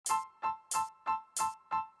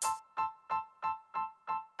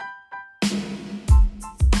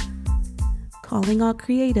Calling all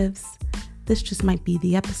creatives. This just might be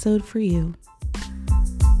the episode for you.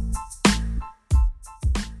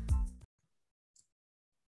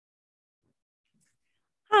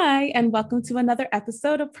 Hi, and welcome to another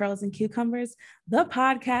episode of Pearls and Cucumbers, the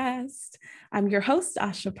podcast. I'm your host,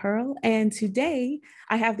 Asha Pearl, and today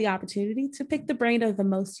I have the opportunity to pick the brain of the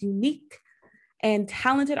most unique and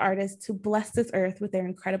talented artists to bless this earth with their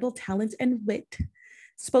incredible talent and wit.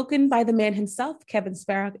 Spoken by the man himself, Kevin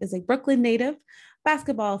Sparrock is a Brooklyn native,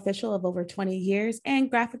 basketball official of over 20 years,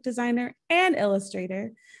 and graphic designer and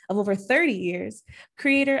illustrator of over 30 years,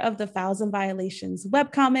 creator of the Fouls and Violations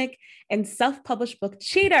webcomic, and self-published book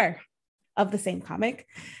Cheater of the same comic.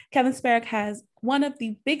 Kevin Sparrock has one of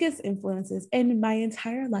the biggest influences in my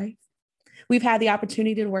entire life. We've had the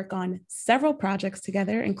opportunity to work on several projects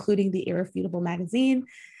together, including the Irrefutable magazine,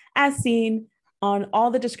 as seen on all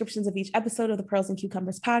the descriptions of each episode of the Pearls and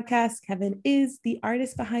Cucumbers podcast. Kevin is the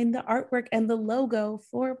artist behind the artwork and the logo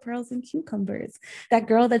for Pearls and Cucumbers. That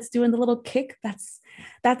girl that's doing the little kick,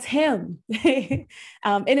 that's him. In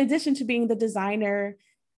addition to being the designer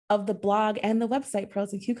of the blog and the website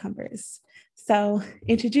Pearls and Cucumbers. So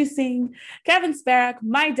introducing Kevin Sparrock,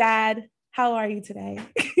 my dad. How are you today?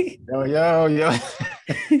 Yo.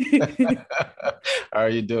 How are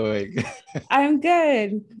you doing? I'm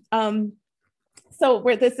good. So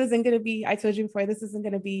this isn't going to be, I told you before, this isn't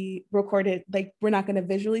going to be recorded. Like, we're not going to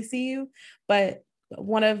visually see you, but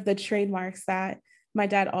one of the trademarks that my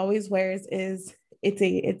dad always wears is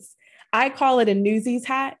I call it a Newsies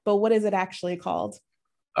hat, but what is it actually called?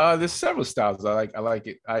 There's several styles. I like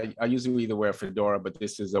it. I usually either wear a fedora, but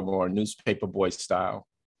this is a more newspaper boy style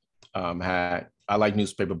hat. I like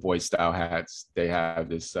newspaper boy style hats. They have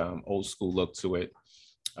this old school look to it.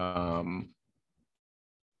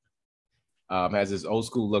 Has this old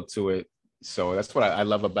school look to it, so that's what I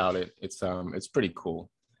love about it. It's pretty cool.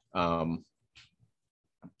 Yeah.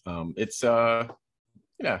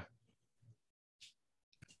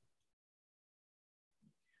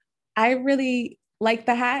 I really like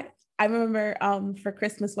the hat. I remember for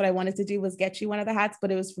Christmas, what I wanted to do was get you one of the hats,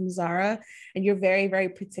 but it was from Zara, and you're very, very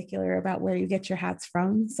particular about where you get your hats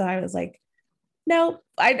from. So I was like, no,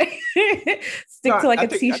 I stick to like a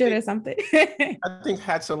t-shirt or something. I think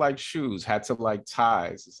hats are like shoes. Hats are like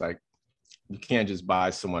ties. It's like you can't just buy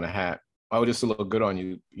someone a hat. Oh, just to look good on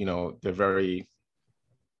you. You know, they're very,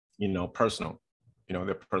 personal.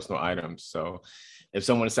 They're personal items. So if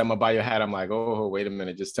someone said, I'm gonna buy your hat, I'm like, oh, wait a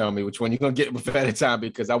minute, just tell me which one you're gonna get at a time,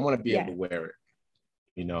 because I want to be able to wear it.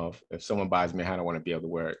 If someone buys me a hat, I want to be able to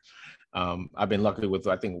wear it. I've been lucky with,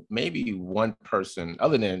 I think, maybe one person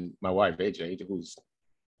other than my wife, AJ, who's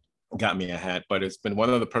got me a hat, but it's been one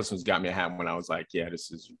other person who's got me a hat when I was like, yeah,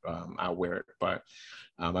 this is, I'll wear it. But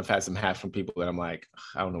I've had some hats from people that I'm like,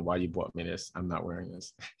 I don't know why you bought me this. I'm not wearing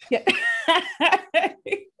this. Yeah.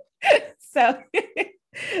 So,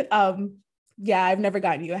 yeah, I've never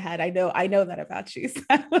gotten you a hat. I know that about you. So,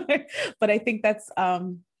 but I think that's,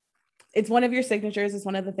 it's one of your signatures. It's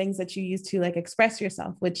one of the things that you use to like express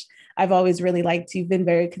yourself, which I've always really liked. You've been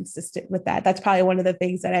very consistent with that. That's probably one of the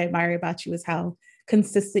things that I admire about you, is how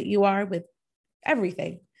consistent you are with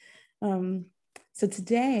everything. So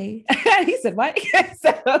today, he said, what?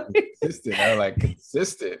 Consistent. I like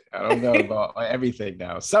consistent. I don't know about everything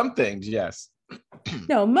now. Some things, yes.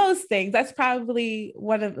 No, most things. That's probably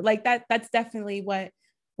one of like that. That's definitely what,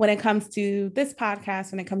 when it comes to this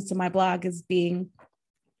podcast, when it comes to my blog, is being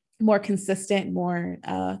more consistent, more,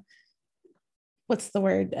 what's the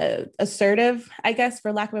word? Assertive, I guess,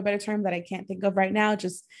 for lack of a better term that I can't think of right now.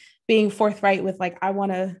 Just being forthright with like, I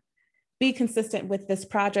want to be consistent with this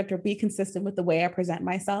project, or be consistent with the way I present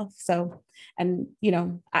myself. So, and,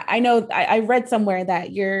 I know I read somewhere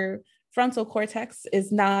that your frontal cortex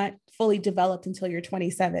is not fully developed until you're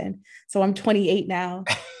 27. So I'm 28 now.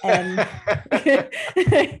 And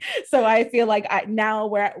so I feel like now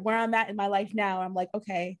where I'm at in my life now, I'm like,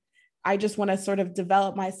 okay, I just want to sort of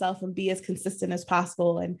develop myself and be as consistent as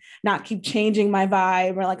possible, and not keep changing my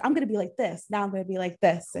vibe, or like, I'm going to be like this. Now I'm going to be like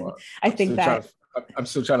this. And well, I think that I'm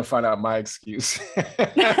still trying to find out my excuse.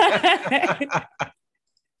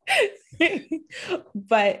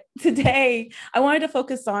 But today I wanted to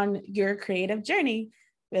focus on your creative journey,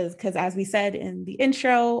 because as we said in the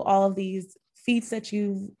intro, all of these feats that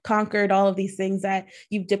you've conquered, all of these things that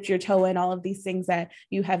you've dipped your toe in, all of these things that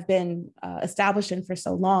you have been established in for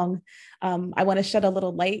so long. I want to shed a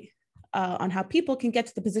little light on how people can get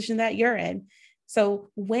to the position that you're in.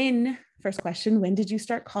 So first question, when did you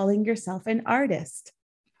start calling yourself an artist?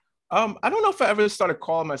 I don't know if I ever started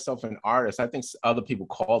calling myself an artist. I think other people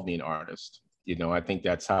called me an artist. You know, I think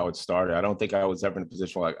that's how it started. I don't think I was ever in a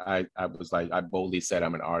position where I was like, I boldly said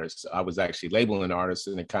I'm an artist. I was actually labeled an artist,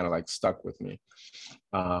 and it kind of like stuck with me.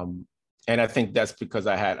 And I think that's because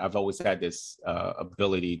I've always had this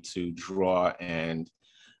ability to draw and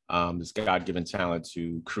this God-given talent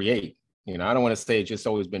to create. You know, I don't want to say it's just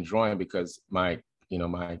always been drawing, because my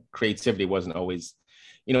creativity wasn't always,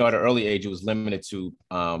 at an early age, it was limited to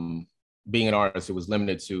being an artist. It was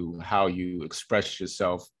limited to how you express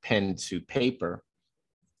yourself, pen to paper.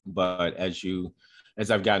 But as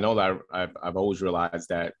I've gotten older, I've always realized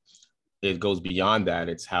that it goes beyond that.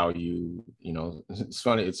 It's how it's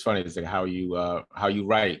funny. It's like how you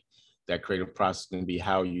write. That creative process can be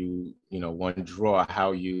how one draw,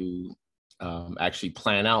 how you actually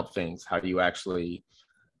plan out things, how you actually,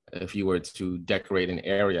 if you were to decorate an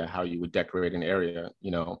area, how you would decorate an area.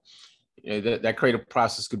 That creative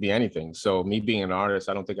process could be anything. So me being an artist,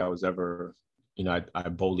 I don't think I was ever, I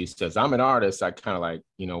boldly says I'm an artist. I kind of like,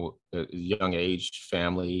 a young age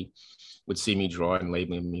family would see me draw and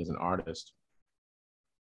labeling me as an artist.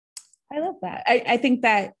 I love that. I think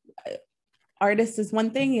that artist is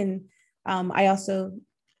one thing. And I also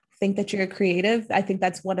think that you're a creative. I think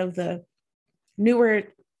that's one of the newer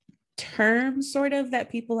terms sort of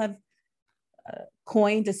that people have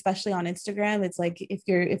coined, especially on Instagram. It's like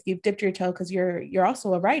if you've dipped your toe, because you're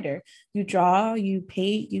also a writer. You draw, you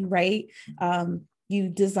paint, you write, you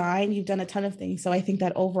design, you've done a ton of things. So I think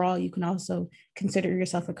that overall you can also consider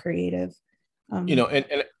yourself a creative. And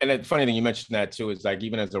the funny thing you mentioned that too is like,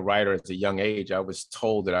 even as a writer at a young age, I was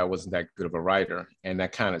told that I wasn't that good of a writer, and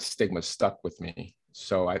that kind of stigma stuck with me.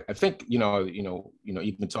 So I think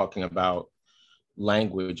even talking about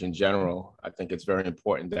language in general, I think it's very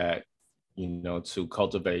important that to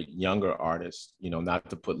cultivate younger artists, not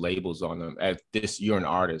to put labels on them as this, you're an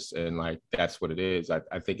artist, and like that's what it is. I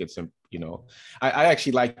think it's I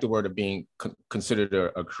actually like the word of being considered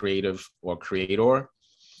a creative or creator.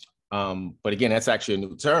 But again, that's actually a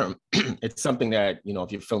new term. It's something that,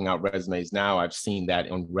 if you're filling out resumes now, I've seen that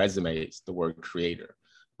on resumes, the word creator,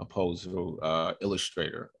 opposed to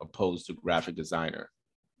illustrator, opposed to graphic designer.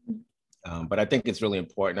 But I think it's really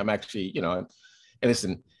important. I'm actually, and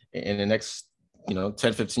listen, in the next, 10,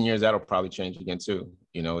 15 years, that'll probably change again too.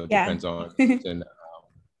 It depends on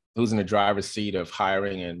who's in the driver's seat of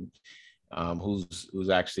hiring, and who's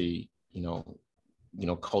actually,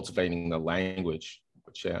 cultivating the language.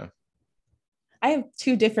 But yeah. I have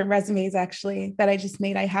two different resumes actually that I just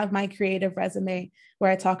made. I have my creative resume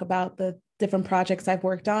where I talk about the different projects I've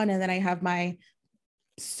worked on. And then I have my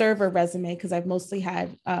server resume because I've mostly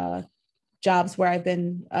had jobs where I've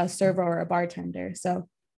been a server or a bartender. So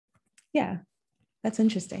yeah, that's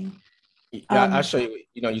interesting. Yeah, I'll show you,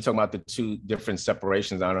 you're talking about the two different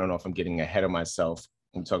separations. I don't know if I'm getting ahead of myself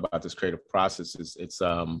when we talk about this creative process. It's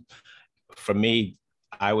for me,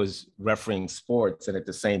 I was refereeing sports and at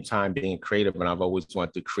the same time being creative. And I've always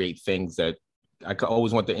wanted to create things that I could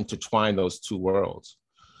always want to intertwine those two worlds.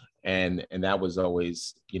 And that was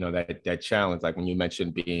always, that challenge. Like when you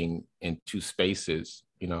mentioned being in two spaces,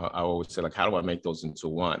 I always say like, how do I make those into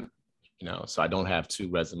one? So I don't have two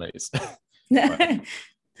resumes. I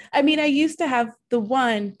mean, I used to have the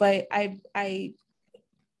one, but I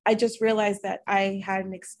just realized that I had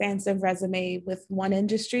an expansive resume with one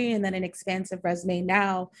industry and then an expansive resume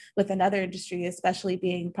now with another industry, especially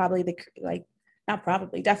being definitely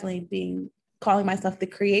being calling myself the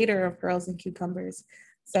creator of Pearls and Cucumbers.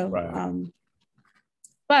 So, right.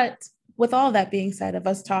 But with all that being said, of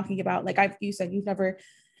us talking about, like you said, you've never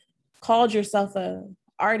called yourself a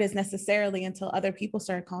artist necessarily until other people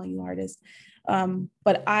started calling you artist.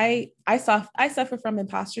 But I suffer from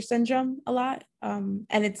imposter syndrome a lot. And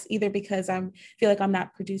it's either because feel like I'm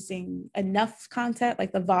not producing enough content,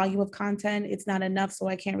 like the volume of content, it's not enough. So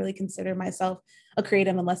I can't really consider myself a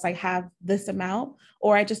creative unless I have this amount,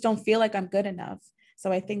 or I just don't feel like I'm good enough.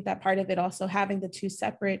 So I think that part of it also having the two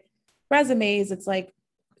separate resumes, it's like,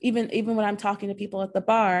 even when I'm talking to people at the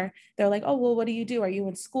bar, they're like, oh, well, what do you do? Are you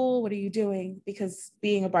in school? What are you doing? Because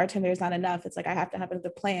being a bartender is not enough. It's like, I have to have another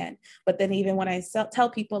plan. But then even when I tell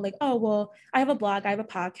people like, oh, well, I have a blog, I have a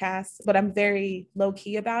podcast, but I'm very low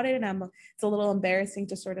key about it. And it's a little embarrassing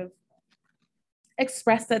to sort of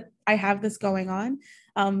express that I have this going on.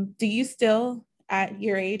 Do you still, at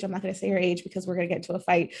your age, I'm not going to say your age because we're going to get into a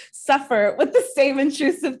fight, suffer with the same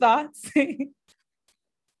intrusive thoughts?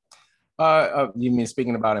 You mean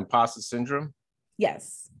speaking about imposter syndrome?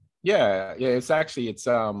 Yes. Yeah. It's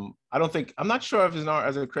I'm not sure if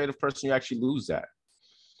as a creative person, you actually lose that,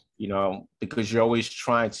 because you're always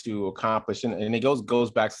trying to accomplish, and it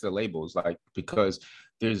goes back to the labels, like, because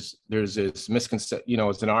there's this misconception,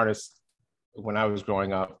 as an artist, when I was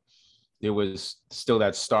growing up, there was still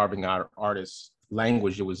that starving artist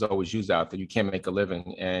language that was always used out there. You can't make a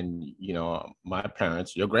living. And, you know, my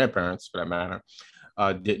parents, your grandparents for that matter,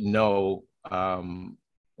 didn't know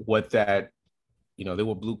what that, you know, they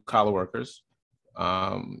were blue collar workers.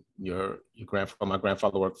 Your grandfather, my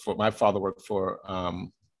grandfather worked for, my father worked for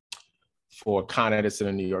Con Edison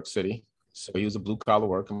in New York City. So he was a blue collar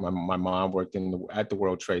worker. My mom worked at the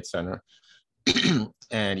World Trade Center.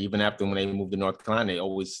 And even after when they moved to North Carolina, they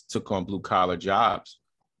always took on blue collar jobs.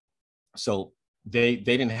 So they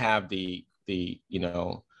didn't have the you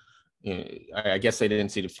know, I guess they didn't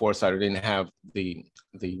see the foresight or didn't have the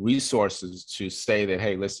resources to say that,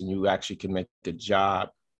 hey, listen, you actually can make a job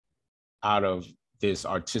out of this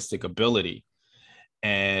artistic ability.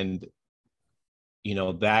 And, you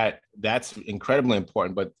know, that's incredibly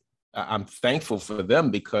important. But I'm thankful for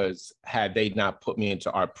them, because had they not put me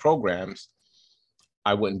into art programs,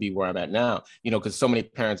 I wouldn't be where I'm at now. You know, because so many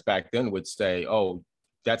parents back then would say, oh,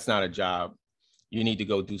 that's not a job. You need to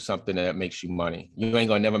go do something that makes you money. You ain't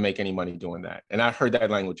gonna never make any money doing that. And I heard that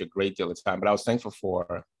language a great deal of time, but I was thankful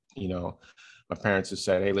for, you know, my parents who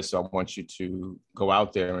said, hey, listen, I want you to go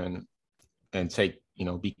out there and take, you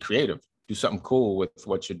know, be creative, do something cool with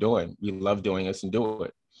what you're doing. We love doing this, and do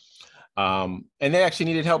it. And they actually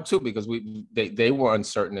needed help too, because they were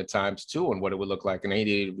uncertain at times too on what it would look like. And they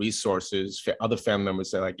needed resources. Other family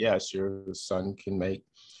members said, like, yes, your son can make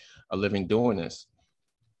a living doing this.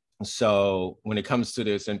 So when it comes to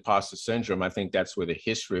this imposter syndrome, I think that's where the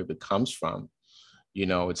history of it comes from. You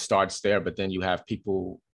know, it starts there, but then you have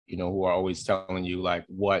people, you know, who are always telling you like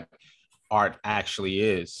what art actually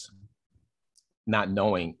is, not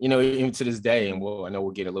knowing, you know, even to this day. And I know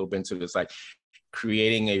we'll get a little bit into this, like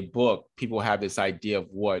creating a book. People have this idea of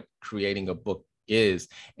what creating a book is.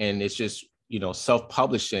 And it's just, you know,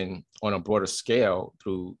 self-publishing on a broader scale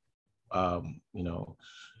through, you know,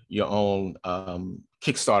 your own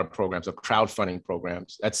Kickstarter programs or crowdfunding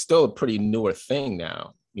programs. That's still a pretty newer thing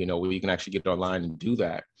now, you know, where you can actually get online and do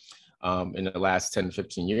that in the last 10 to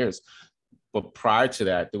 15 years. But prior to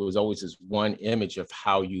that, there was always this one image of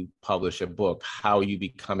how you publish a book, how you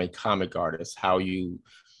become a comic artist, how you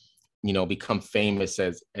know, become famous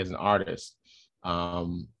as an artist.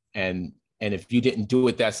 And if you didn't do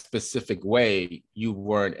it that specific way, you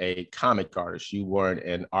weren't a comic artist, you weren't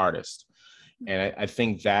an artist. And I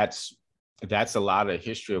think that's a lot of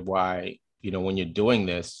history of why, you know, when you're doing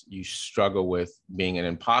this, you struggle with being an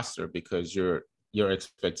imposter, because your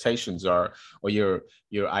expectations are, or your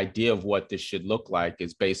idea of what this should look like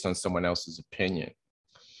is based on someone else's opinion.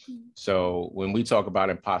 So when we talk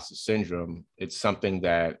about imposter syndrome, it's something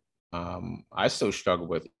that I still struggle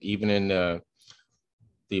with, even in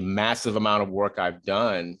the massive amount of work I've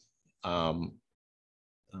done,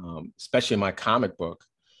 especially in my comic book.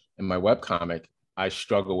 In my webcomic, I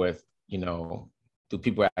struggle with, you know, do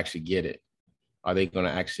people actually get it? Are they going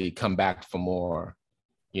to actually come back for more?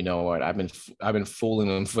 You know what? I've been fooling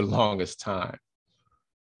them for the longest time,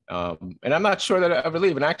 and I'm not sure that I ever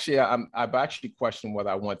leave. And actually, I've actually questioned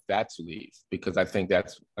whether I want that to leave, because I think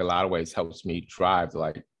that's a lot of ways helps me drive to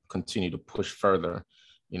like continue to push further.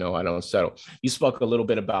 You know, I don't settle. You spoke a little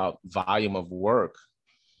bit about volume of work.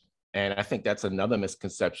 And I think that's another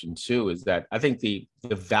misconception too, is that I think the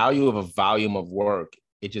value of a volume of work,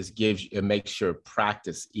 it makes your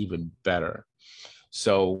practice even better.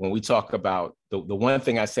 So when we talk about the one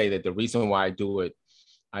thing I say, that the reason why I do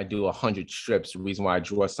 100 strips, the reason why I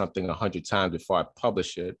draw something 100 times before I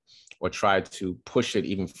publish it or try to push it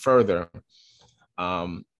even further,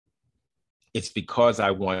 it's because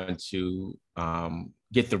I want to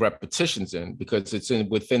get the repetitions in, because it's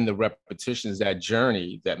within the repetitions, that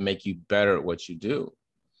journey, that make you better at what you do.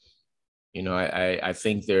 You know, I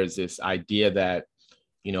think there's this idea that,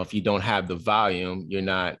 you know, if you don't have the volume, you're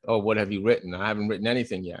not, oh, what have you written? I haven't written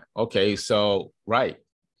anything yet. Okay, so right.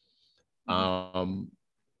 That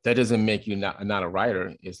doesn't make you not a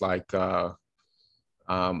writer. It's like, I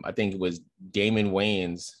think it was Damon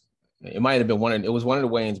Wayans. It might have been it was one of the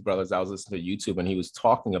Wayans brothers. I was listening to YouTube, and he was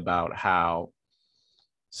talking about how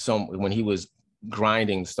when he was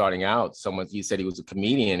grinding, starting out, he said he was a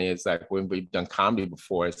comedian. It's like, when we've done comedy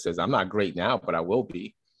before, it says, I'm not great now, but I will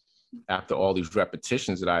be after all these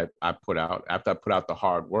repetitions that I put out, after I put out the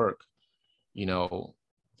hard work, you know.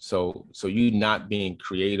 So you not being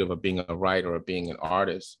creative, or being a writer, or being an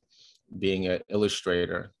artist, being an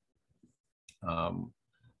illustrator,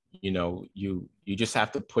 you know, you just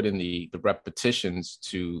have to put in the repetitions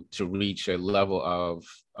to reach a level of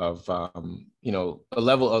you know, a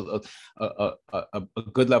level of a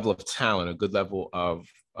good level of talent, a good level of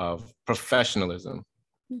professionalism.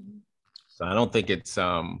 Mm-hmm. So I don't think it's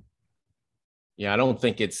Yeah, I don't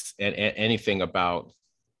think it's anything about,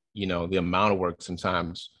 the amount of work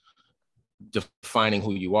sometimes defining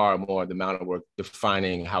who you are, more the amount of work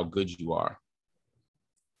defining how good you are.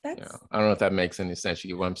 Yeah, That's I don't know if that makes any sense. You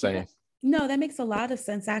get what I'm saying? no, that makes a lot of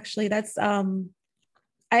sense actually. That's I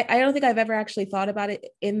don't think I've ever actually thought about it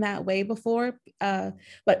in that way before.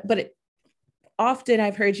 But often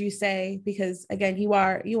I've heard you say, because again, you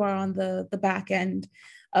are on the back end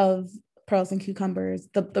of Pearls and Cucumbers,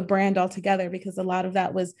 the brand altogether, because a lot of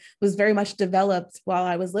that was very much developed while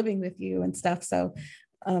I was living with you and stuff. So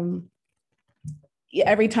um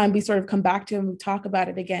every time we sort of come back to and we talk about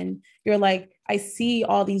it again, you're like, I see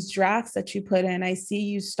all these drafts that you put in. I see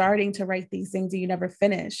you starting to write these things that you never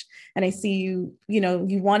finish. And I see you,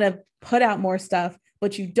 you want to put out more stuff,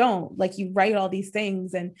 but you don't. Like, you write all these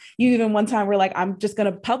things. And you even one time were like, I'm just going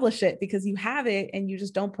to publish it, because you have it and you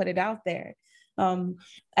just don't put it out there.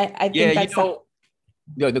 I Yeah, think that's go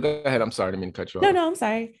ahead. I'm sorry, I didn't mean to cut you no, off. no, I'm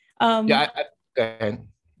sorry. Go ahead.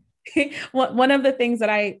 One of the things that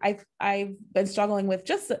I've been struggling with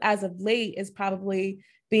just as of late is probably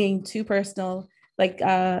being too personal. Like,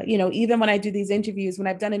 even when I do these interviews, when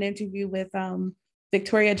I've done an interview with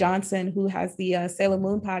Victoria Johnson, who has the Sailor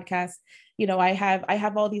Moon podcast, I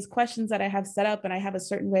have all these questions that I have set up, and I have a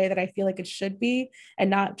certain way that I feel like it should be,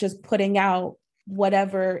 and not just putting out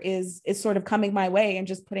whatever is sort of coming my way, and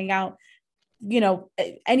just putting out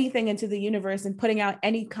anything into the universe, and putting out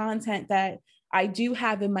any content that I do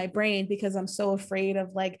have in my brain, because I'm so afraid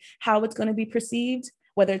of like how it's going to be perceived,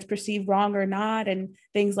 whether it's perceived wrong or not, and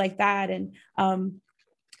things like that. And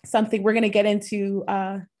something we're going to get into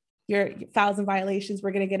your fouls and violations.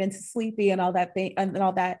 We're going to get into Sleepy and all that thing and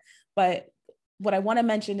all that. But what I want to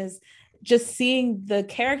mention is just seeing the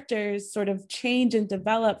characters sort of change and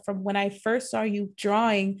develop from when I first saw you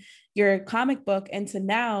drawing your comic book into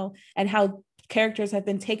now, and how characters have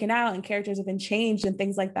been taken out and characters have been changed and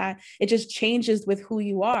things like that. It just changes with who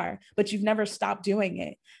you are, but you've never stopped doing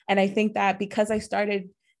it. And I think that because I started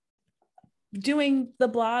doing the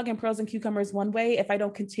blog and Pearls and Cucumbers one way, if I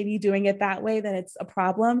don't continue doing it that way, then it's a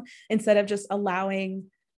problem, instead of just allowing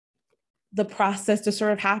the process to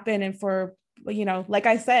sort of happen. And for, like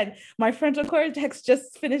I said, my frontal cortex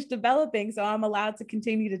just finished developing, so I'm allowed to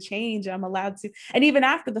continue to change. I'm allowed to, and even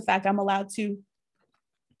after the fact, I'm allowed to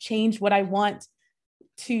change what I want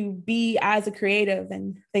to be as a creative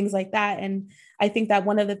and things like that. And I think that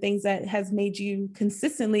one of the things that has made you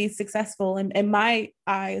consistently successful in my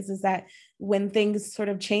eyes is that when things sort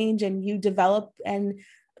of change and you develop and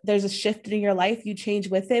there's a shift in your life, you change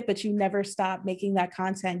with it, but you never stop making that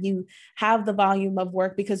content. You have the volume of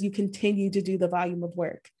work because you continue to do the volume of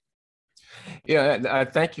work. Yeah, I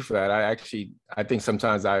thank you for that. I think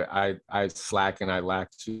sometimes I slack and I lack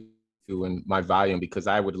too in my volume, because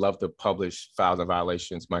I would love to publish Fouls and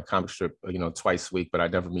Violations, my comic strip, twice a week, but I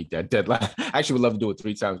never meet that deadline. I actually would love to do it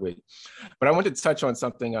 3 times a week. But I wanted to touch on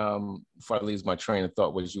something before I lose my train of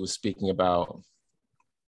thought, was you were speaking about,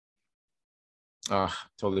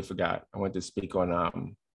 totally forgot. I wanted to speak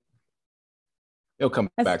on, it'll come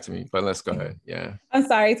back to me, but let's go ahead. Yeah. I'm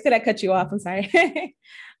sorry. It's good I cut you off. I'm sorry.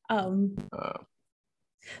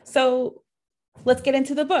 So let's get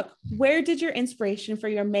into the book. Where did your inspiration for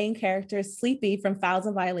your main character, Sleepy from Fouls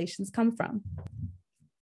and Violations, come from?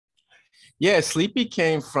 Yeah, Sleepy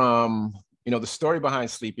came from, the story behind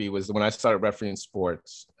Sleepy was when I started refereeing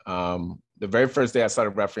sports. The very first day I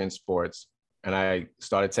started refereeing sports and I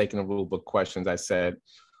started taking the rule book questions, I said,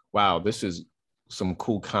 wow, this is some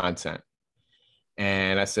cool content.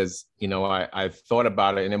 And I says, I thought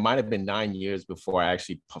about it, and it might have been 9 years before I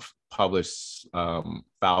actually published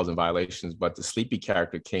Fouls and Violations, but the Sleepy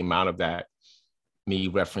character came out of that, me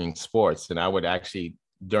refereeing sports. And I would actually,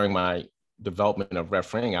 during my development of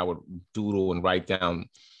refereeing, I would doodle and write down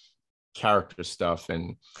character stuff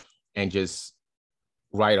and just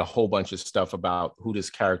write a whole bunch of stuff about who this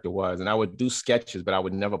character was. And I would do sketches, but I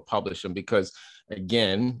would never publish them because,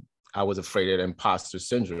 again, I was afraid of imposter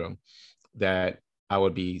syndrome, that I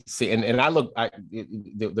would be seeing. And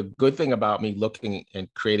the good thing about me looking and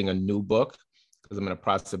creating a new book, because I'm in the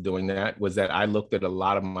process of doing that, was that I looked at a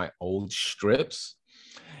lot of my old strips.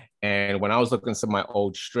 And when I was looking at some of my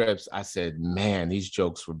old strips, I said, man, these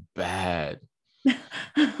jokes were bad.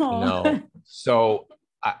 So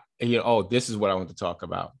this is what I want to talk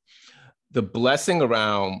about. The blessing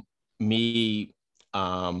around me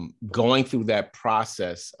going through that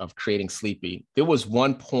process of creating Sleepy. There was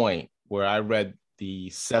one point where I read the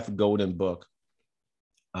Seth Godin book,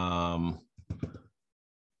 a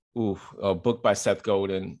book by Seth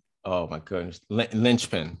Godin. Oh my goodness,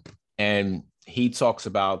 Lynchpin. And he talks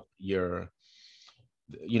about there's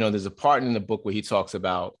a part in the book where he talks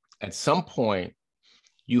about at some point,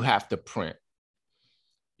 you have to print.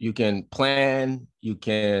 You can plan, you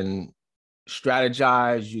can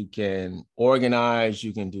strategize, you can organize,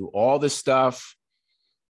 you can do all this stuff,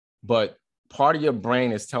 but part of your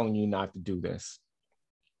brain is telling you not to do this.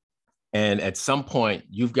 And at some point,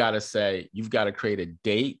 you've got to create a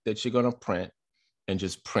date that you're going to print and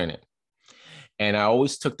just print it. And I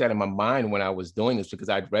always took that in my mind when I was doing this, because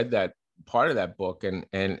I'd read that part of that book,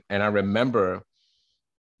 and I remember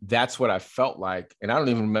that's what I felt like. And I don't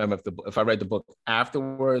even remember if I read the book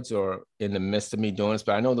afterwards or in the midst of me doing this,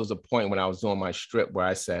 but I know there was a point when I was doing my strip where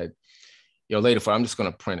I said, yo, later, I'm just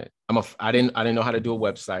going to print it. I didn't know how to do a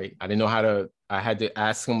website. I had to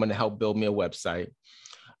ask someone to help build me a website.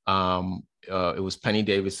 It was Penny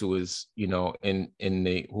Davis, who was, who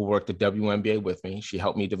worked at WNBA with me. She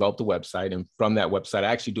helped me develop the website. And from that website,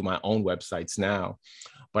 I actually do my own websites now,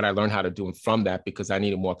 but I learned how to do them from that because I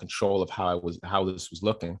needed more control of how this was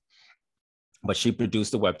looking. But she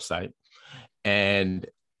produced the website, and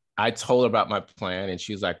I told her about my plan, and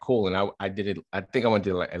she was like, cool. And I did it. I think I went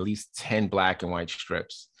to at least 10 black and white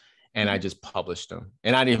strips, and I just published them,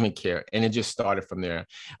 and I didn't even care. And it just started from there.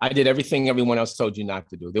 I did everything everyone else told you not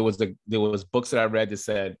to do. There was books that I read that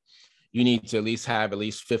said, you need to have at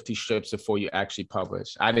least 50 strips before you actually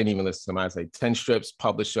publish. I didn't even listen to them. I was like, 10 strips,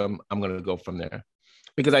 publish them. I'm going to go from there,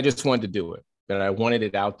 because I just wanted to do it, that I wanted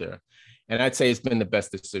it out there. And I'd say it's been the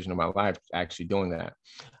best decision of my life, actually doing that.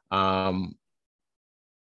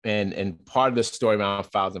 And part of the story around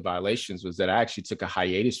Fouls and Violations was that I actually took a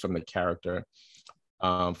hiatus from the character,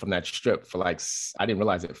 from that strip for I didn't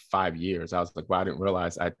realize it, 5 years. I was like, well, I didn't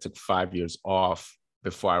realize I took 5 years off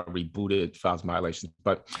before I rebooted Fouls and Violations.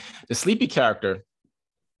 But the Sleepy character,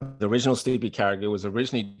 the original Sleepy character, was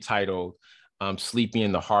originally titled Sleepy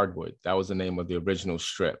in the Hardwood. That was the name of the original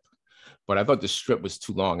strip. But I thought the strip was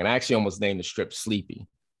too long, and I actually almost named the strip Sleepy.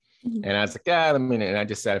 Mm-hmm. And I was like, and I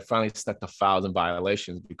just said, I finally stuck to Fouls and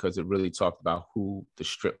Violations because it really talked about who the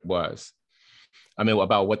strip was.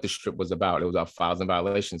 About what the strip was about. It was about fouls and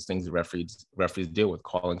violations, things that referees deal with,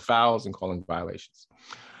 calling fouls and calling violations.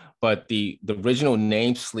 But the original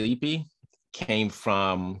name Sleepy came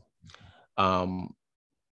from,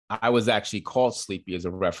 I was actually called Sleepy as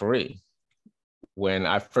a referee. When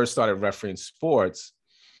I first started refereeing sports,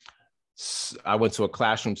 I went to a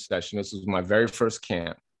classroom session. This was my very first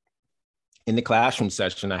camp. In the classroom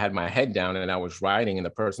session, I had my head down and I was writing, and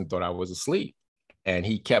the person thought I was asleep. And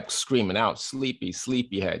he kept screaming out, Sleepy,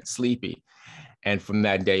 Sleepyhead, Sleepy. And from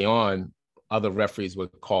that day on, other referees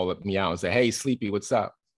would call me out and say, hey, Sleepy, what's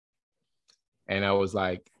up? And I was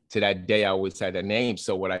like, to that day, I always had that name.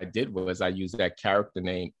 So what I did was I used that character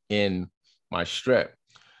name in my strip.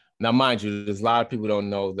 Now, mind you, there's a lot of people who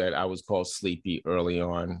don't know that I was called Sleepy early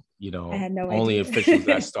on. I had no only idea. Officials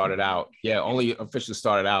that started out. Yeah, only officials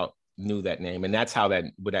started out knew that name. And that's where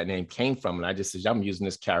that name came from. And I just said, I'm using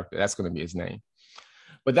this character. That's going to be his name.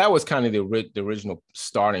 But that was kind of the original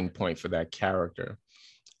starting point for that character.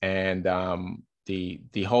 And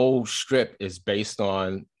the whole strip is based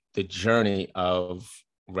on the journey of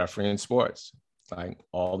refereeing sports, like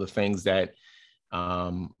all the things that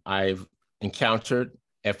I've encountered.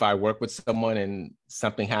 If I work with someone and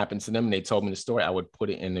something happens to them and they told me the story, I would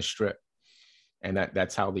put it in the strip. And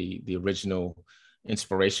that's how the original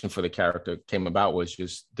inspiration for the character came about, was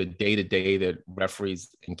just the day-to-day that referees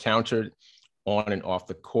encountered on and off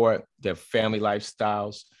the court, their family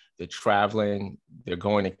lifestyles, they're traveling, they're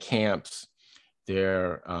going to camps,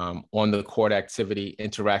 their on the court activity,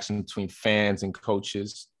 interaction between fans and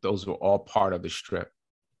coaches. Those were all part of the strip.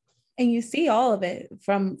 And you see all of it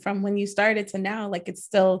from when you started to now. Like it's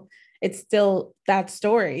still that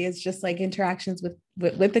story. It's just like interactions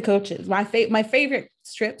with the coaches. My favorite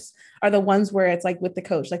strips are the ones where it's like with the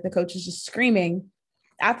coach, like the coach is just screaming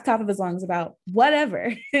at the top of his lungs about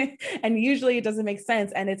whatever. And usually it doesn't make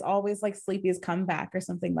sense. And it's always like Sleepy's comeback or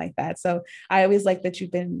something like that. So I always like that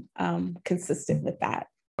you've been consistent with that.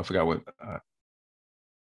 I forgot what.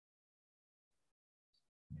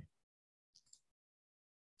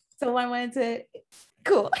 So I wanted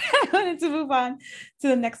to move on to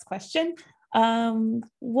the next question.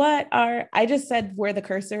 I just said where the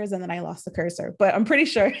cursor is and then I lost the cursor, but I'm pretty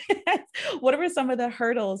sure. What were some of the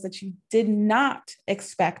hurdles that you did not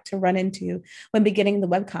expect to run into when beginning the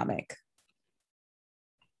webcomic?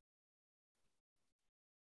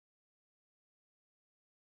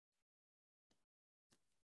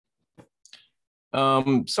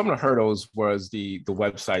 Some of the hurdles was the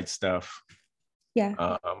website stuff.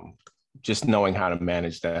 Yeah. Just knowing how to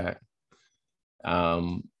manage that.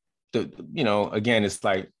 Again, it's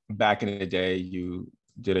like back in the day, you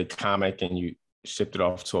did a comic and shipped it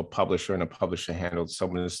off to a publisher, and a publisher handled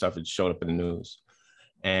some of the stuff that showed up in the news.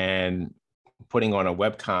 And putting on a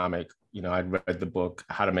webcomic, I'd read the book,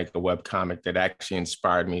 How to Make a Webcomic, that actually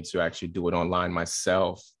inspired me to actually do it online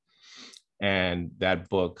myself. And that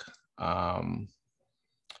book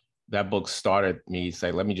started me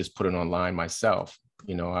say, let me just put it online myself.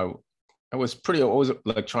 I was always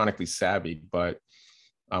electronically savvy, but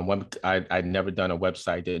when I'd never done a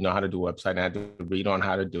website, didn't know how to do a website, and I had to read on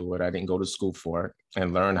how to do it. I didn't go to school for it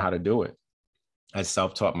and learn how to do it. I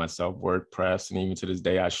self-taught myself, WordPress, and even to this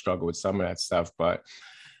day, I struggle with some of that stuff. But,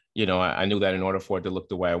 I knew that in order for it to look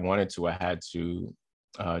the way I wanted to, I had to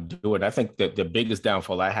do it. I think that the biggest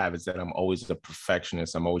downfall I have is that I'm always a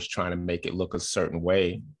perfectionist. I'm always trying to make it look a certain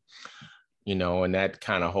way, and that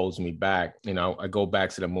kind of holds me back. I go back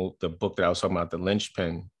to the book that I was talking about, The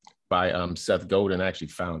Linchpin by Seth Godin. I actually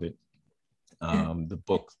found it. The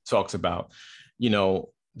book talks about,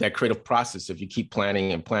 that creative process. If you keep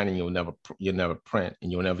planning and planning, you'll never print,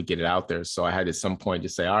 and you'll never get it out there. So I had at some point to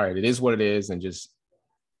say, all right, it is what it is, and just,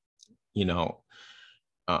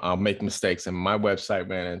 I'll make mistakes. And my website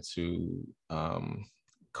ran into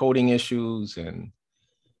coding issues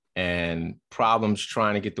and problems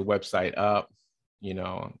trying to get the website up.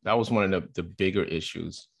 That was one of the bigger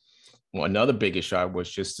issues. Well, another big issue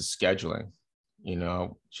was just the scheduling.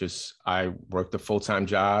 I worked a full-time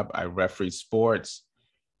job, I refereed sports,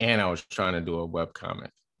 and I was trying to do a webcomic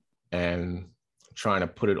and trying to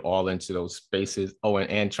put it all into those spaces. Oh,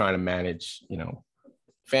 and trying to manage,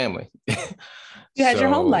 family. You had your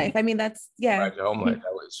home life. I mean, that's, yeah. Right, your home life.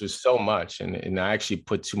 That was just so much. And I actually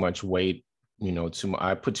put too much weight,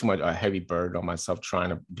 I put too much, a heavy burden on myself trying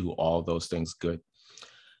to do all those things good.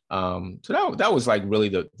 So that was like really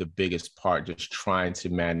the biggest part, just trying to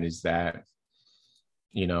manage that.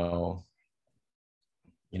 The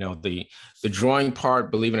drawing part,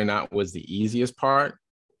 believe it or not, was the easiest part.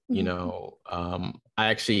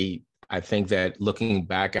 I think that looking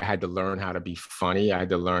back, I had to learn how to be funny. I had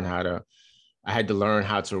to learn how to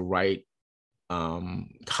write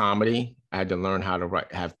comedy. I had to learn how to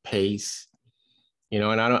have pace. And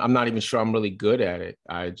I'm not even sure I'm really good at it.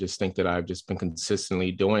 I just think that I've just been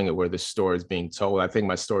consistently doing it where the story is being told. I think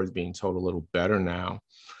my story is being told a little better now.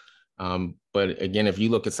 But again, if you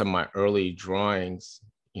look at some of my early drawings,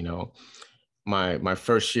 my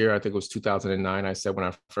first year, I think it was 2009, I said when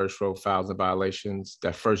I first wrote Fouls and Violations,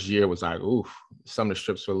 that first year was like, ooh, some of the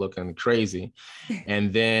strips were looking crazy.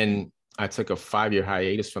 And then I took a 5-year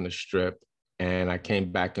hiatus from the strip, and I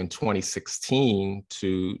came back in 2016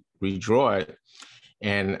 to redraw it.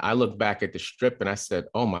 And I looked back at the strip and I said,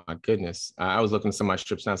 oh my goodness. I was looking at some of my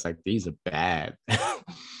strips and I was like, these are bad.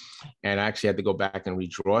 And I actually had to go back and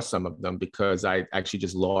redraw some of them because I actually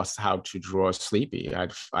just lost how to draw Sleepy.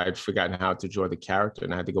 I'd forgotten how to draw the character,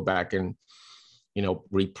 and I had to go back and,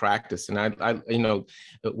 repractice. And I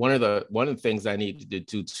one of the things I needed to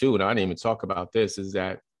do too, and I didn't even talk about this, is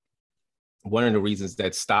that one of the reasons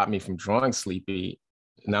that stopped me from drawing Sleepy,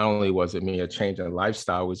 not only was it me a change in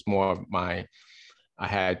lifestyle, it was more of I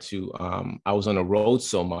was on the road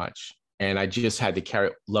so much, and I just had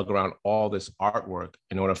to lug around all this artwork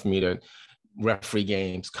in order for me to referee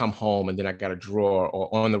games, come home, and then I got to draw,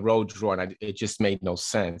 or on the road draw. And it just made no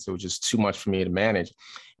sense. It was just too much for me to manage.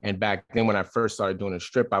 And back then, when I first started doing a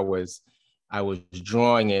strip, I was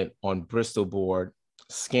drawing it on Bristol board,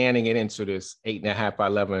 scanning it into this 8.5 by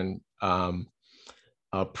 11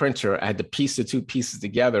 printer. I had to piece the two pieces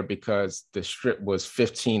together because the strip was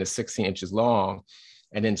 15 to 16 inches long,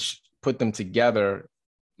 and then put them together,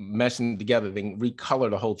 mesh them together, then recolor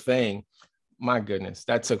the whole thing. My goodness,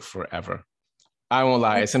 that took forever. I won't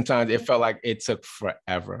lie. Sometimes it felt like it took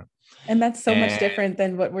forever. And that's so much different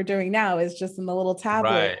than what we're doing now, is just in the little tablet,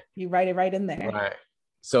 right. You write it right in there. Right.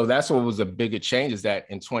 So that's what was a bigger change, is that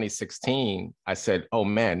in 2016, I said, oh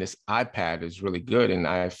man, this iPad is really good. And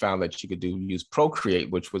I found that you could use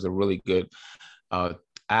Procreate, which was a really good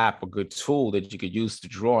app, a good tool that you could use to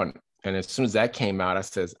draw. And as soon as that came out, I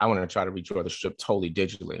said, I want to try to redraw the strip totally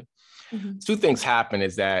digitally. Mm-hmm. Two things happen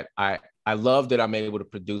is that I love that I'm able to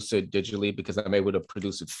produce it digitally because I'm able to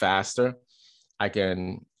produce it faster. I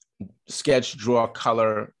can sketch, draw,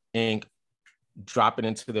 color, ink, drop it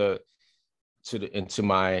into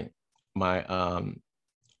my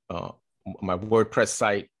WordPress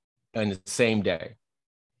site in the same day.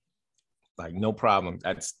 Like, no problem.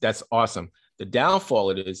 That's awesome. The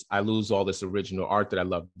downfall is I lose all this original art that I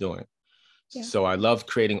love doing. Yeah. So I love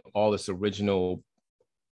creating all this original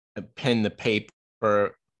pen to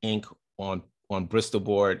paper, ink on Bristol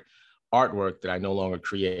board artwork that I no longer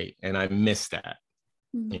create. And I miss that.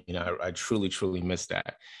 Mhm. You know, I truly, truly miss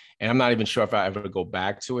that. And I'm not even sure if I ever go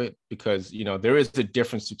back to it because, you know, there is a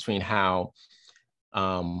difference between how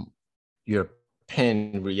your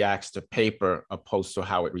pen reacts to paper opposed to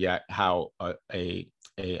how it react, how a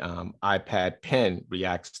iPad pen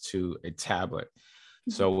reacts to a tablet.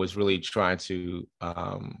 So it was really trying to,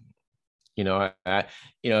 you know,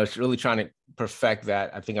 it's really trying to perfect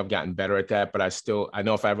that. I think I've gotten better at that, but I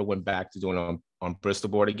know if I ever went back to doing it on Bristol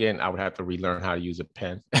board again, I would have to relearn how to use a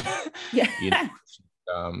pen. Yeah. you know,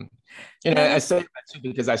 um, No, I that's, say that too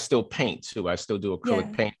because I still paint too. I still do acrylic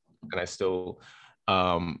yeah. paint, and I still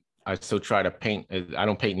try to paint. I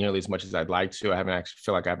don't paint nearly as much as I'd like to. I haven't actually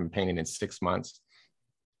feel like I've been painting in 6 months,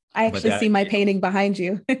 I but actually that see my painting behind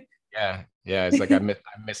you. yeah, it's like I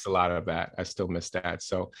missed a lot of that. I still miss that.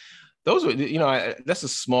 So those were, you know, that's the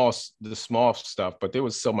small stuff, but there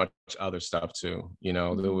was so much other stuff too. You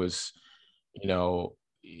know, there Mhm. was, you know,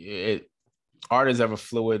 art is ever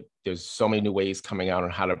fluid. There's so many new ways coming out on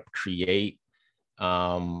how to create.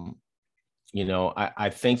 Um, you know, I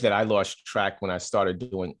think that I lost track when I started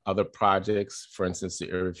doing other projects, for instance, the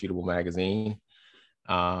Irrefutable magazine.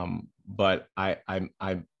 But I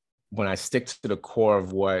when I stick to the core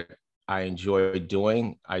of what I enjoy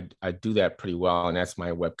doing, I do that pretty well, and that's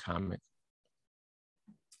my webcomic.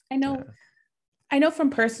 I know Yeah. I know from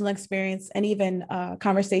personal experience and even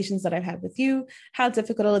conversations that I've had with you, how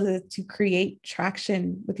difficult it is to create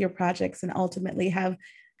traction with your projects and ultimately have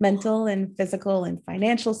mental and physical and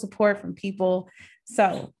financial support from people.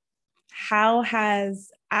 So, how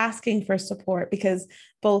has asking for support, because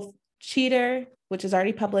both Cheater, which is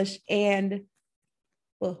already published, and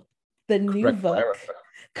well, the new Correct. book, Yeah.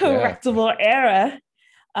 Correctable Era,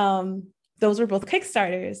 um, those were both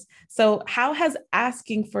Kickstarters. So, how has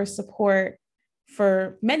asking for support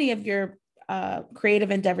for many of your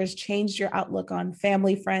creative endeavors changed your outlook on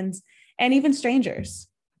family, friends, and even strangers?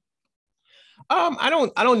 I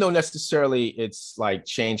don't know necessarily it's like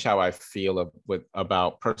change how I feel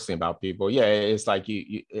about personally about people. Yeah, it's like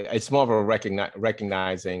it's more of a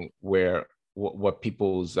recognizing where what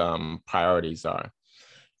people's priorities are.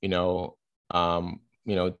 You know,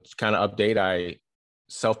 kind of update. I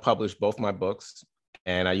self-published both my books,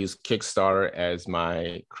 and I use Kickstarter as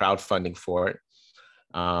my crowdfunding for it.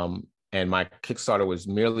 And my Kickstarter was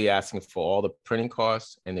merely asking for all the printing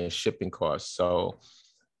costs and the shipping costs. So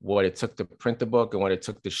what it took to print the book and what it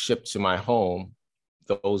took to ship to my home,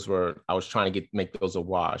 I was trying to make those a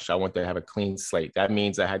wash. I wanted to have a clean slate. That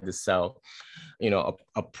means I had to sell,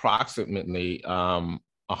 approximately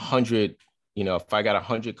 100, if I got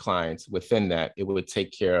 100 clients within that, it would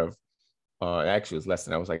take care of, actually it was less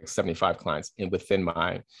than that. It was like 75 clients. And within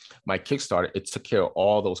my Kickstarter, it took care of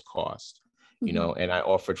all those costs, Mhm. and I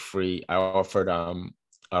offered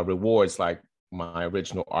rewards like my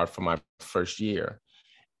original art for my first year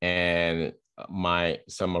and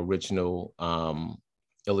some original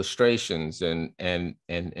illustrations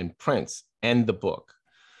and prints and the book.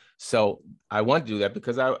 So I wanted to do that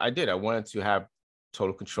because I wanted to have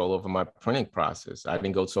total control over my printing process. I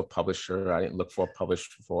didn't go to a publisher. I didn't look for a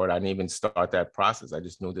publisher for it. I didn't even start that process. I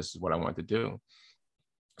just knew this is what I wanted to do.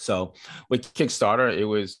 So with Kickstarter, it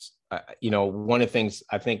was, one of the things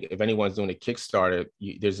I think if anyone's doing a Kickstarter,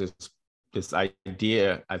 there's this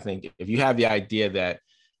idea. I think if you have the idea that,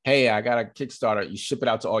 hey, I got a Kickstarter, you ship it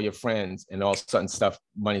out to all your friends, and all of a sudden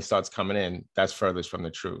money starts coming in, that's furthest from the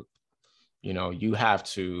truth. You have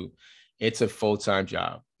to, it's a full-time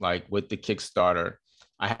job. Like with the Kickstarter,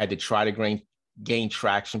 I had to try to gain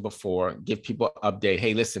traction before, give people an update.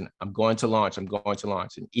 Hey, listen, I'm going to launch. And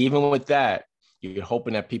even with that, you're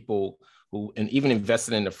hoping that people who, and even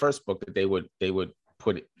invested in the first book, that they would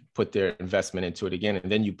put their investment into it again.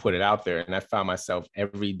 And then you put it out there. And I found myself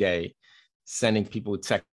every day sending people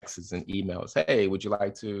texts and emails. Hey, would you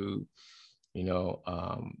like to, you know,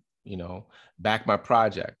 um, back my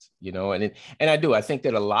project, and I do. I think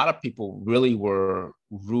that a lot of people really were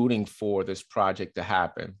rooting for this project to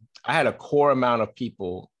happen. I had a core amount of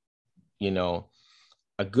people, a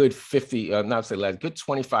good 50, not say less, good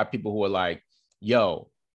 25 people who were like, yo,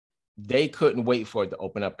 they couldn't wait for it to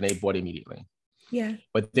open up and they bought immediately. Yeah.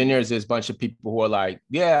 But then there's this bunch of people who are like,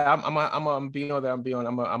 yeah, I'm be on that.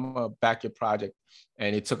 I'm a back your project.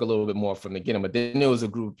 And it took a little bit more from the beginning. But then there was a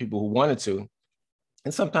group of people who wanted to.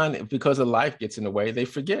 And sometimes because of life gets in the way, they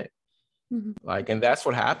forget. Mhm. Like, and that's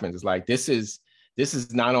what happens. It's like, this is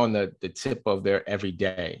not on the tip of their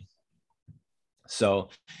everyday. So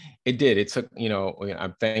it did. It took,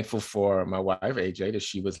 I'm thankful for my wife, AJ, that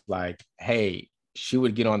she was like, hey, she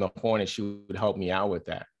would get on the horn and she would help me out with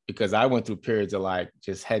that. because I went through periods of like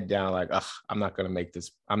just head down, like, ugh, I'm not going to make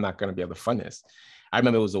this. I'm not going to be able to fund this. I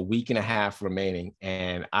remember it was a week and a half remaining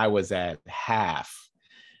and I was at half.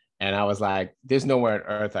 And I was like, there's nowhere on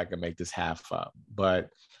earth I can make this half up. But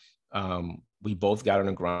we both got on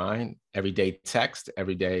the grind, every day text,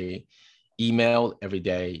 every day email, every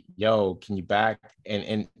day, yo, can you back?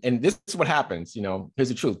 And this is what happens, you know, here's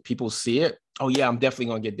the truth. People see it. Oh yeah, I'm definitely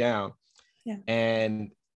gonna get down. Yeah.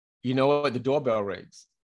 And you know what? The doorbell rings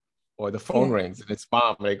or the phone rings and it's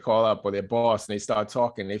mom, they call up or their boss and they start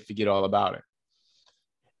talking, they forget all about it.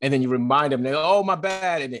 And then you remind them, they go, oh, my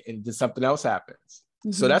bad. And then something else happens.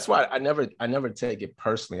 Mm-hmm. So that's why I never take it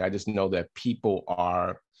personally. I just know that people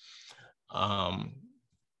are,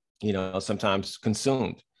 you know, sometimes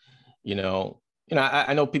consumed, you know,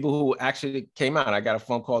 I know people who actually came out. I got a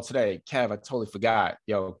phone call today. Kev, I totally forgot.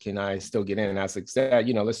 Yo, can I still get in? And I was like,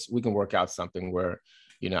 you know, we can work out something where,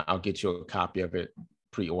 you know, I'll get you a copy of it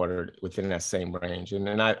pre-ordered within that same range. And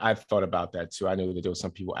then I thought about that too. I knew that there were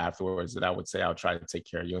some people afterwards that I would say, I'll try to take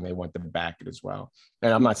care of you. And they want to back it as well.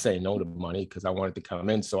 And I'm not saying no to money because I wanted to come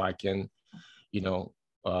in so I can, you know,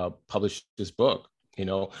 publish this book, you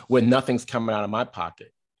know, where nothing's coming out of my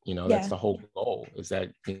pocket. You know, that's the whole goal, is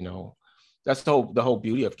that, you know, that's the whole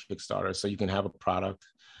beauty of Kickstarter. So you can have a product.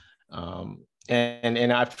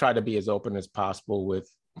 And I've tried to be as open as possible with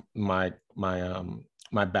my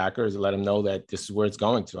backers and let them know that this is where it's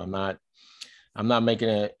going to. I'm not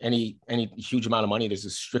making any huge amount of money. This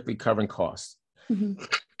is strictly covering costs.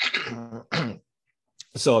 Mm-hmm.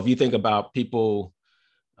 So if you think about people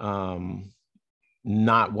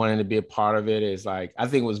not wanting to be a part of it, is like, I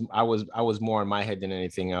think I was more in my head than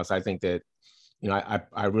anything else. I think that, you know,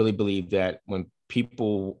 I really believe that when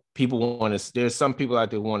people want to, there's some people out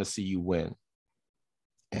there who want to see you win.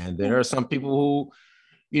 And there are some people who,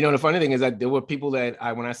 you know, the funny thing is that there were people that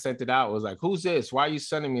when I sent it out, was like, who's this? Why are you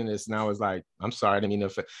sending me this? And I was like, I'm sorry, I didn't mean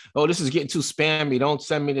to. Oh, this is getting too spammy. Don't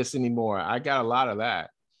send me this anymore. I got a lot of that.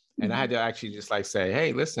 And I had to actually just like say,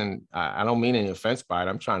 hey, listen, I don't mean any offense by it.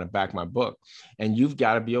 I'm trying to back my book. And you've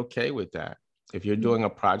got to be okay with that. If you're doing a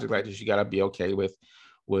project like this, you got to be okay with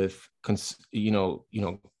you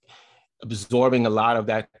know, absorbing a lot of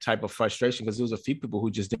that type of frustration, because there was a few people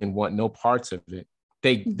who just didn't want no parts of it.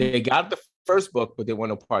 They got the first book, but they want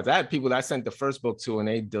no parts. I had people that I sent the first book to and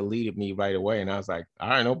they deleted me right away. And I was like, all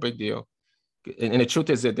right, no big deal. And the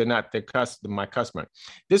truth is that they're not my customer.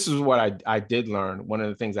 This is what I did learn. One of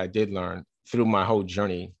the things I did learn through my whole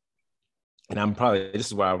journey, and this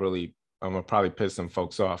is why I'm gonna probably piss some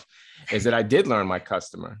folks off, is that I did learn my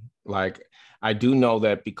customer. Like, I do know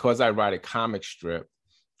that because I write a comic strip,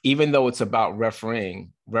 even though it's about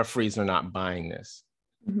refereeing, referees are not buying this.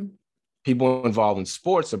 Mm-hmm. People involved in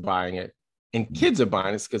sports are buying it, and kids are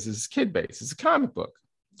buying it because it's kid-based. It's a comic book.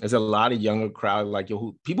 There's a lot of younger crowd, like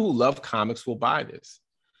people who love comics will buy this,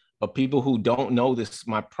 but people who don't know this,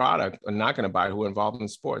 my product, are not going to buy it, who are involved in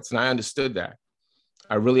sports. And I understood that.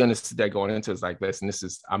 I really understood that going into it. It's like, listen,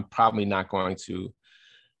 I'm probably not going to,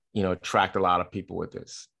 you know, attract a lot of people with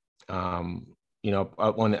this. You know,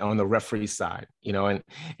 on the referee side, you know, and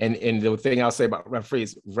the thing I'll say about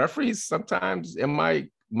referees sometimes in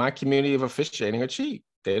my community of officiating are cheap.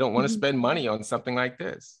 They don't want to spend money on something like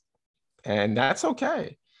this. And that's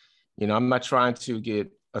okay. You know, I'm not trying to get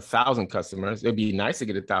 1,000 customers. It'd be nice to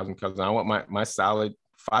get 1,000 customers. I want my solid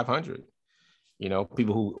 500, you know,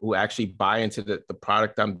 people who actually buy into the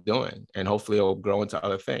product I'm doing, and hopefully it'll grow into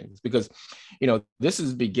other things, because, you know, this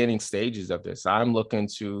is beginning stages of this. I'm looking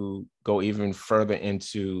to go even further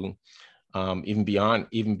into even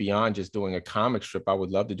beyond just doing a comic strip. I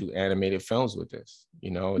would love to do animated films with this.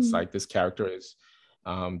 You know, it's like, this character is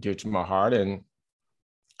dear to my heart. And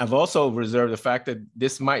I've also reserved the fact that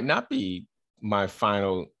this might not be my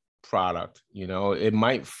final product. You know, it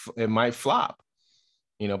might flop,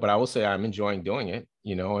 you know, but I will say I'm enjoying doing it,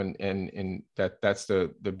 you know, and that's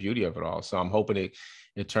the beauty of it all. So I'm hoping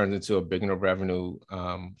it turns into a bigger revenue,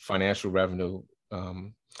 financial revenue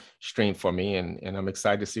stream for me. And I'm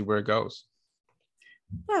excited to see where it goes.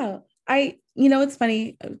 Wow. You know, it's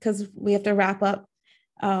funny because we have to wrap up.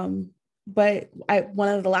 But one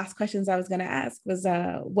of the last questions I was going to ask was,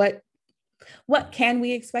 what can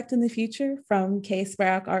we expect in the future from K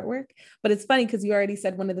Sparrock artwork? But it's funny because you already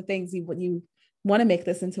said one of the things you want to make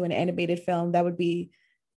this into an animated film. That would be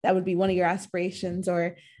one of your aspirations,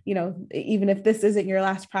 or, you know, even if this isn't your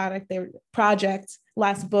last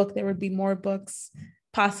last book, there would be more books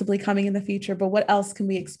possibly coming in the future. But what else can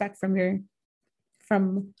we expect from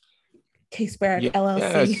K Sparrock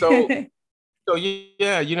LLC? Yeah, so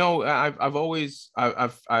yeah, you know,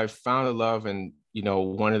 I've found a love, and, you know,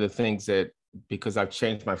 one of the things that because I've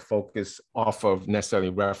changed my focus off of necessarily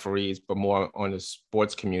referees, but more on the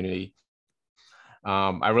sports community.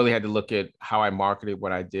 I really had to look at how I marketed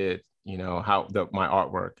what I did, my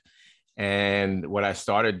artwork. And what I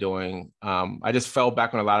started doing, I just fell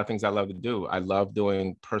back on a lot of things I love to do. I love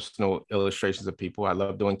doing personal illustrations of people. I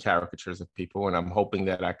love doing caricatures of people. And I'm hoping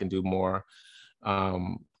that I can do more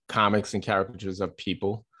comics and caricatures of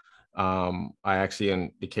people. I actually,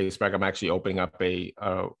 in the case back, I'm actually opening up a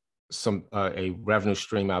revenue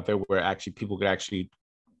stream out there where actually people could actually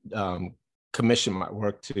commission my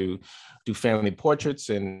work to do family portraits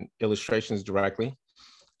and illustrations directly.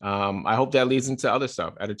 I hope that leads into other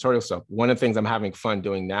stuff, editorial stuff. One of the things I'm having fun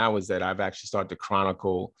doing now is that I've actually started to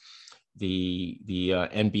chronicle the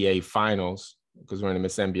NBA finals, because we're in the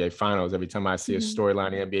midst of NBA finals. Every time I see a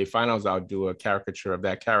storyline in the NBA finals, I'll do a caricature of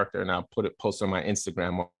that character and I'll post on my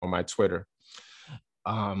Instagram or my Twitter.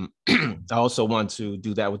 I also want to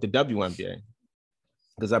do that with the WNBA,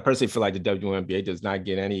 because I personally feel like the WNBA does not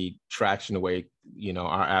get any traction the way,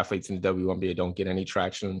 our athletes in the WNBA don't get any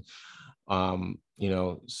traction.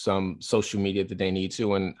 Some social media that they need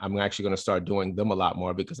to, and I'm actually going to start doing them a lot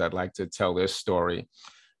more because I'd like to tell their story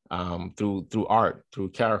through art,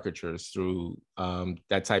 through caricatures, through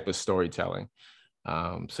that type of storytelling.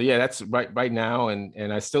 So yeah, that's right now,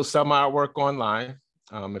 and I still sell my artwork online.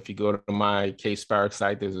 If you go to my Sparrock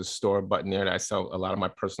site, there's a store button there that I sell a lot of my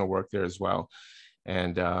personal work there as well.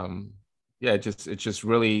 And it's just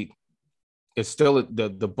really. It's still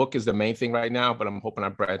the book is the main thing right now, but I'm hoping I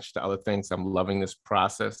branch to other things. I'm loving this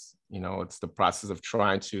process. It's the process of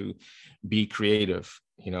trying to be creative,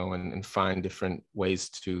 and find different ways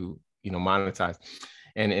to, monetize.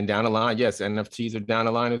 And down the line, yes, NFTs are down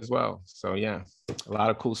the line as well. So yeah, a lot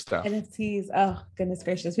of cool stuff. NFTs. Oh, goodness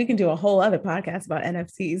gracious. We can do a whole other podcast about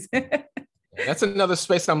NFTs. That's another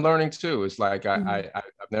space I'm learning too. It's like I've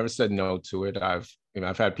never said no to it. I've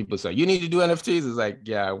had people say, you need to do NFTs. It's like,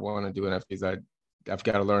 yeah, I want to do NFTs. I've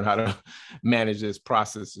got to learn how to manage this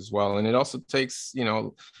process as well. And it also takes,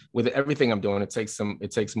 with everything I'm doing, it takes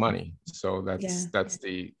money. So that's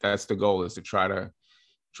the goal, is to try to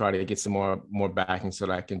get some more backing so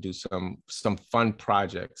that I can do some fun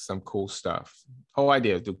projects, some cool stuff. Whole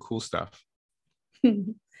idea is do cool stuff.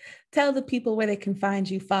 Tell the people where they can find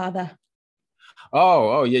you, Father.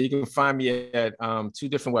 Oh, yeah. You can find me at two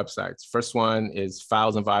different websites. First one is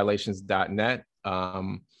filesandviolations.net.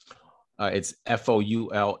 It's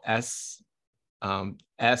FOULS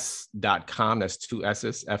s.com. That's two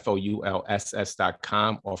S's,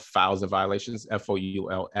 FOULSS.com, or Files and Violations,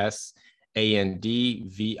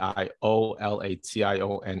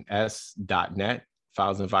 FOULSANDVIOLATIONS.net,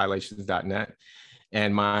 filesandviolations.net.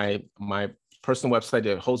 And my personal website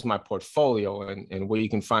that holds my portfolio and where you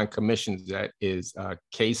can find commissions at is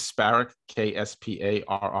Sparrock,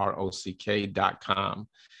 KSPARROCK.com.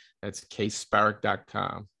 That's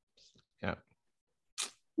Sparrock.com. Yeah.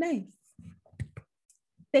 Nice.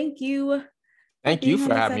 Thank you. Thank you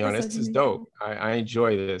for having me on. This is dope. I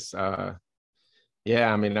enjoy this.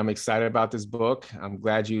 Yeah, I mean, I'm excited about this book. I'm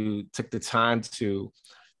glad you took the time to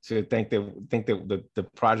think that the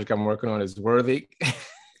project I'm working on is worthy.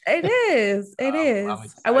 It is. It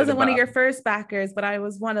is. I wasn't one of your first backers, but I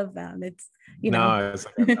was one of them. It's, No, it's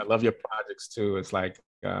like, I love your projects too. It's like,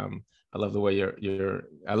 I love the way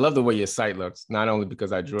I love the way your site looks, not only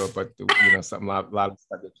because I drew it, but a lot of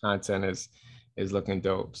stuff, the content is looking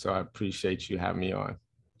dope. So I appreciate you having me on.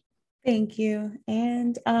 Thank you.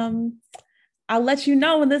 And I'll let you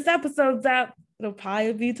know when this episode's out. It'll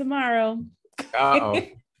probably be tomorrow. Uh-oh.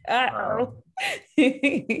 Uh-oh.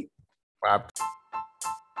 Wow.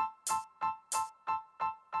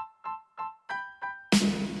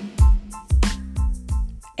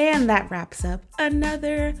 And that wraps up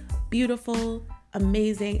another beautiful,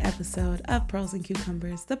 amazing episode of Pearls and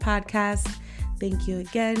Cucumbers, the podcast. Thank you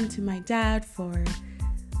again to my dad for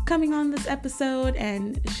coming on this episode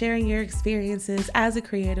and sharing your experiences as a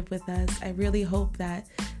creative with us. I really hope that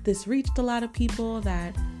this reached a lot of people,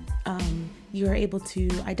 that you are able to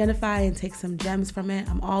identify and take some gems from it.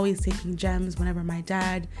 I'm always taking gems whenever my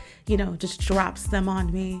dad, just drops them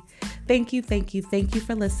on me. Thank you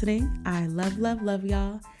for listening. I love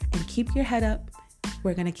y'all, and keep your head up.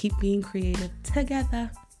 We're going to keep being creative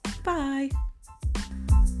together. Bye.